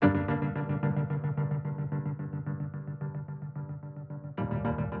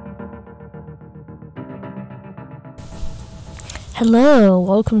Hello,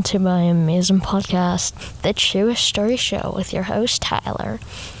 welcome to my amazing podcast, The Truest Story Show, with your host, Tyler.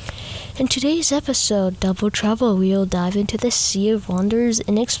 In today's episode, Double Trouble, we'll dive into the sea of wonders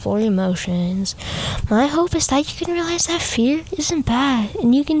and explore emotions. My hope is that you can realize that fear isn't bad,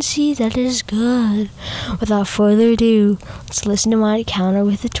 and you can see that it is good. Without further ado, let's listen to my encounter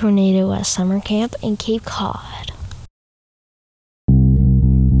with a tornado at summer camp in Cape Cod.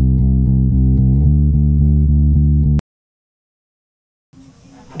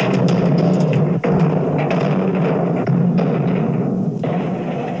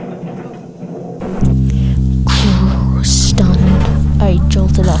 I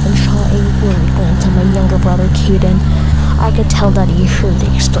jolted up and shot a worried glance at my younger brother, Caden. I could tell that he heard the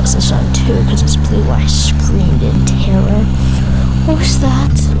explosive sound too, because his blue eyes screamed in terror. What was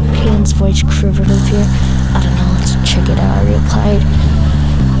that? Caden's voice quivered in fear. I don't know, let's check it out, I replied,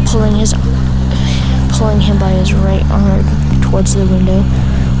 pulling him by his right arm towards the window.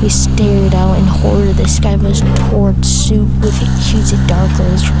 We stared out in horror. The sky was torn soup with huge dark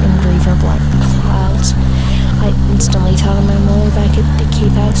clouds and raven black clouds. I instantly thought of my mother back at the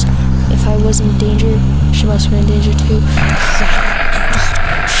Cape House. If I was in danger, she must have been in danger too.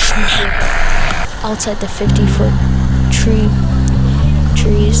 Outside the 50-foot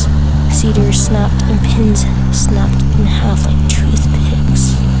trees, cedars snapped and pins snapped in half like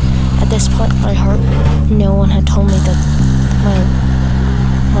toothpicks. At this point in my heart, no one had told me that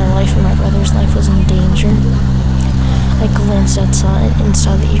my life and my brother's life was in danger. I glanced outside and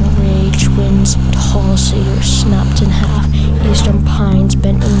saw the enraged winds. Tall cedars snapped in half, eastern pines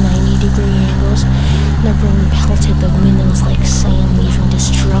bent in 90-degree angles. The rain pelted the windows like sand, leaving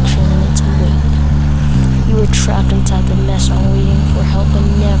destruction in its wake. We were trapped inside the mess, all waiting for help, but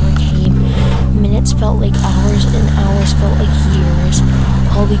never came. Minutes felt like hours, and hours felt like years.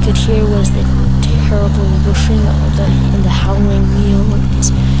 All we could hear was the terrible rushing and the howling winds,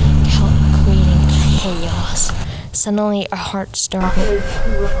 creating chaos. Suddenly, our hearts started.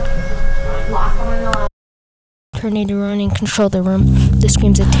 Tornado running controlled the room. The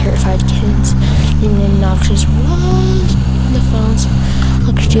screams of terrified kids, and the obnoxious "what?" in the phones.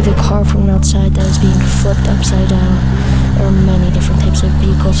 Looked through the car from outside that was being flipped upside down. There were many different types of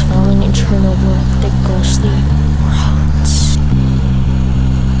vehicles following in Chernobyl, the ghostly routes.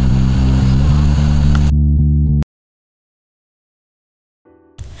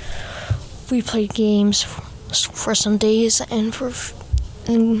 We played games for some days, and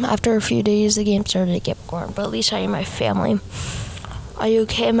after a few days, the game started to get boring, but at least I and my family. Are you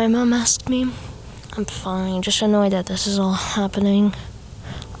okay? My mom asked me. I'm fine, just annoyed that this is all happening,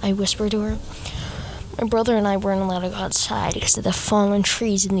 I whispered to her. My brother and I weren't allowed to go outside because of the fallen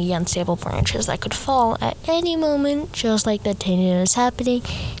trees and the unstable branches that could fall at any moment, just like the tornado is happening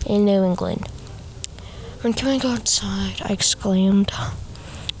in New England. When can we go outside? I exclaimed.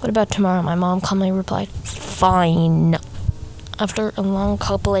 What about tomorrow? My mom calmly replied. Fine. After a long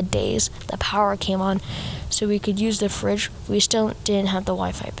couple of days, the power came on, so we could use the fridge. We still didn't have the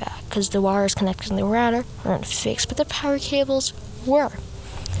Wi-Fi back, because the wires connecting the router weren't fixed, but the power cables were.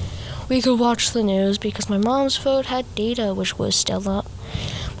 We could watch the news, because my mom's phone had data, which was still up.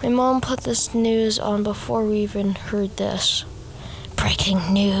 My mom put this news on before we even heard this.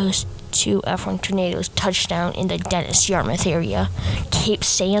 Breaking news. 2 F1 tornadoes touched down in the Dennis Yarmouth area. Cape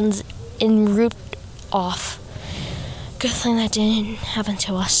Sands en route off. Good thing that didn't happen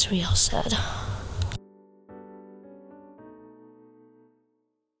to us, we all said.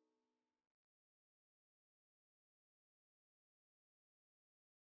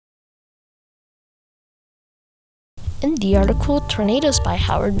 In the article, Tornadoes by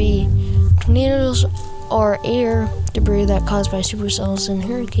Howard B. Tornadoes are air debris that caused by supercells and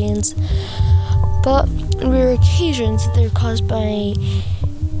hurricanes, but on rare occasions they're caused by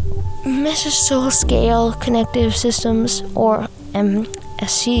mesoscale connective systems, or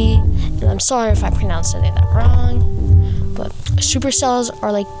MSC, and I'm sorry if I pronounced any of that wrong, but supercells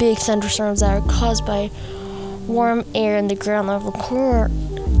are like big thunderstorms that are caused by warm air in the ground level core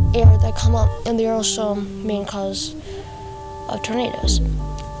air that come up, and they're also main cause of tornadoes.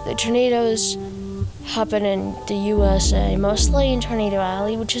 The tornadoes happen in the USA, mostly in Tornado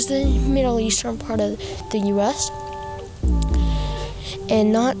Alley, which is the Middle Eastern part of the US,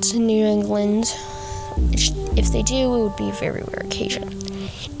 and not in New England. If they do, it would be a very rare occasion.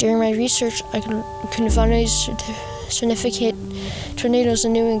 During my research, I couldn't find any significant tornadoes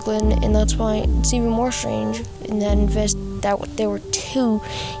in New England, and that's why it's even more strange that there were 2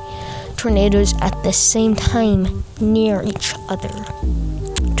 tornadoes at the same time near each other.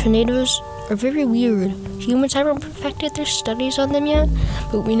 Tornadoes are very weird. Humans haven't perfected their studies on them yet,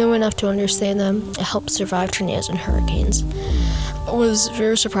 but we know enough to understand them. It helps survive tornadoes and hurricanes. was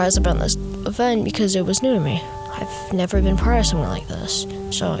very surprised about this event because it was new to me. I've never been part of something like this,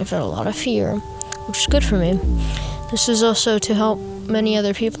 so I felt a lot of fear, which is good for me. This is also to help many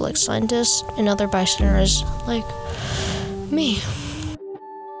other people like scientists and other bystanders like me.